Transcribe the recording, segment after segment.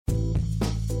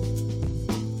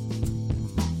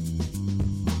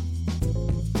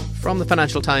From the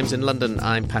Financial Times in London,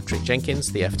 I'm Patrick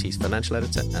Jenkins, the FT's financial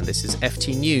editor, and this is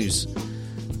FT News.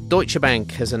 Deutsche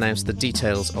Bank has announced the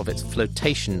details of its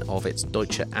flotation of its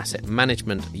Deutsche Asset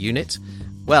Management unit.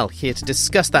 Well, here to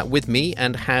discuss that with me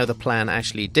and how the plan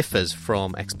actually differs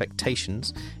from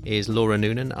expectations is Laura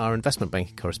Noonan, our investment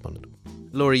banking correspondent.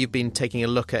 Laura, you've been taking a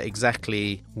look at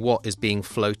exactly what is being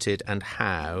floated and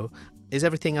how. Is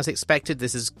everything as expected?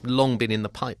 This has long been in the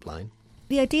pipeline.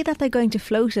 The idea that they're going to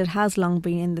float it has long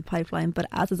been in the pipeline, but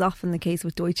as is often the case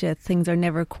with Deutsche, things are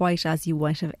never quite as you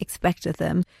might have expected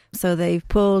them. So they've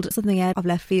pulled something out of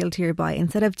left field here by,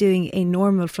 instead of doing a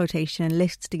normal flotation and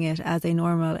listing it as a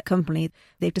normal company,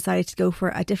 they've decided to go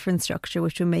for a different structure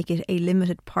which will make it a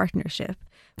limited partnership.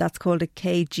 That's called a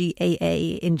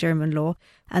KGaA in German law.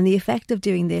 And the effect of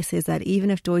doing this is that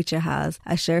even if Deutsche has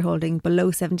a shareholding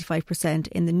below 75%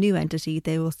 in the new entity,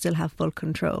 they will still have full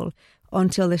control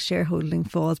until the shareholding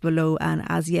falls below an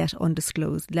as yet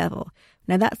undisclosed level.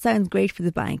 Now that sounds great for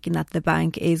the bank in that the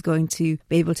bank is going to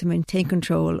be able to maintain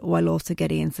control while also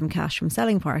getting in some cash from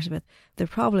selling part of it. The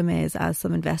problem is, as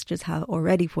some investors have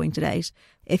already pointed out,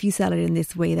 if you sell it in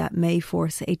this way, that may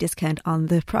force a discount on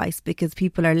the price because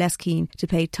people are less keen to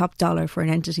pay top dollar for an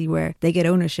entity where they get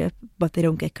ownership but they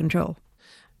don't get control.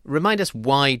 Remind us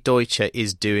why Deutsche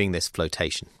is doing this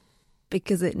flotation.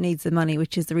 Because it needs the money,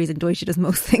 which is the reason Deutsche does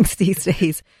most things these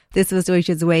days. This was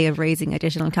Deutsche's way of raising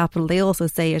additional capital. They also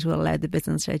say it will allow the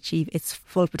business to achieve its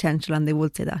full potential, and they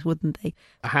would say that, wouldn't they?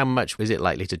 How much is it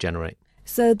likely to generate?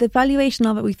 So the valuation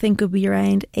of it, we think, will be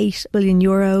around €8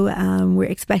 billion. We're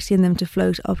expecting them to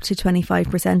float up to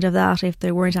 25% of that. If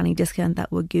there weren't any discount, that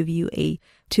would give you a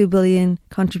 $2 billion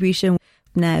contribution.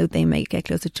 Now they may get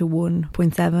closer to 1.7,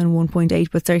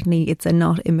 1.8, but certainly it's a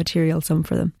not immaterial sum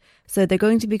for them. So they're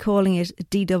going to be calling it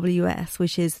DWS,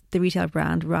 which is the retail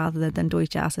brand, rather than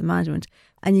Deutsche Asset Management.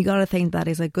 And you got to think that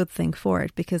is a good thing for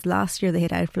it, because last year they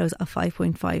had outflows of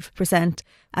 5.5%,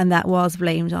 and that was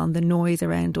blamed on the noise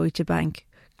around Deutsche Bank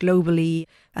globally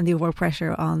and the overall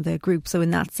pressure on the group. So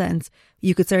in that sense,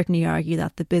 you could certainly argue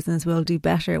that the business will do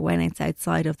better when it's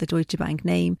outside of the Deutsche Bank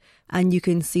name. And you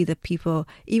can see that people,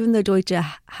 even though Deutsche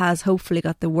has hopefully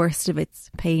got the worst of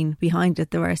its pain behind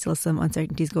it, there are still some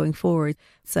uncertainties going forward.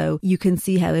 So you can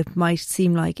see how it might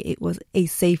seem like it was a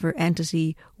safer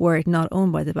entity were it not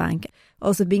owned by the bank.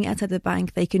 Also, being outside the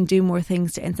bank, they can do more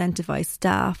things to incentivise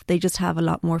staff. They just have a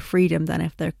lot more freedom than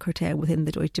if they're curtailed within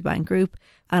the Deutsche Bank group.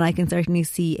 And I can certainly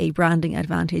see a branding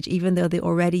advantage, even though they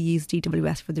already use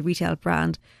DWS for the retail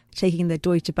brand. Taking the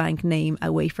Deutsche Bank name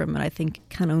away from it, I think,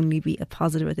 can only be a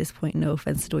positive at this point. No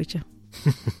offence to Deutsche.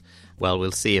 Well,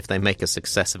 we'll see if they make a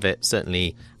success of it.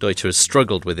 Certainly, Deutsche has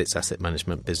struggled with its asset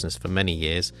management business for many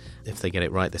years. If they get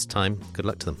it right this time, good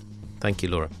luck to them. Thank you,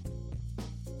 Laura.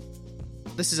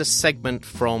 This is a segment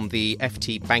from the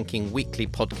FT Banking Weekly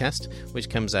podcast, which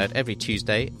comes out every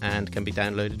Tuesday and can be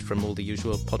downloaded from all the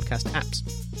usual podcast apps.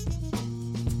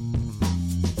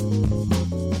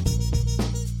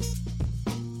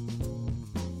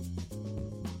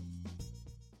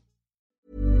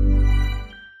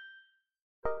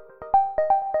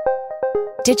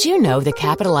 Did you know the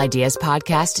Capital Ideas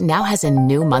podcast now has a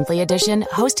new monthly edition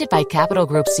hosted by Capital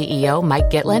Group CEO Mike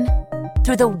Gitlin?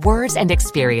 Through the words and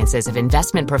experiences of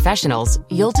investment professionals,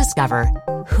 you'll discover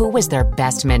who was their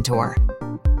best mentor,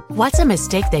 what's a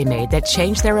mistake they made that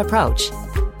changed their approach,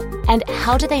 and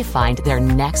how do they find their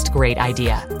next great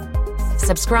idea.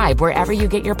 Subscribe wherever you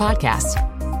get your podcasts.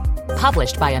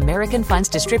 Published by American Funds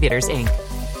Distributors, Inc.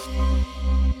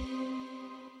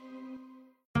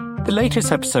 The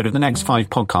latest episode of the Next 5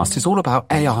 podcast is all about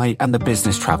AI and the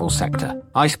business travel sector.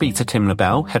 I speak to Tim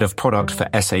LaBelle, head of product for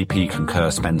SAP Concur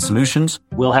Spend Solutions.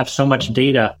 We'll have so much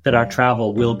data that our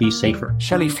travel will be safer.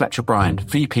 Shelley Fletcher-Bryant,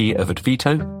 VP of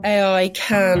Advito. AI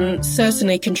can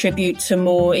certainly contribute to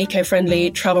more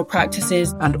eco-friendly travel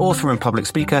practices. And author and public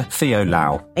speaker Theo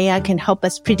Lau. AI can help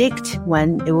us predict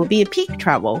when it will be a peak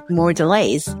travel, more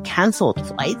delays, cancelled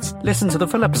flights. Listen to the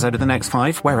full episode of the Next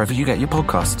 5 wherever you get your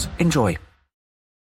podcasts. Enjoy.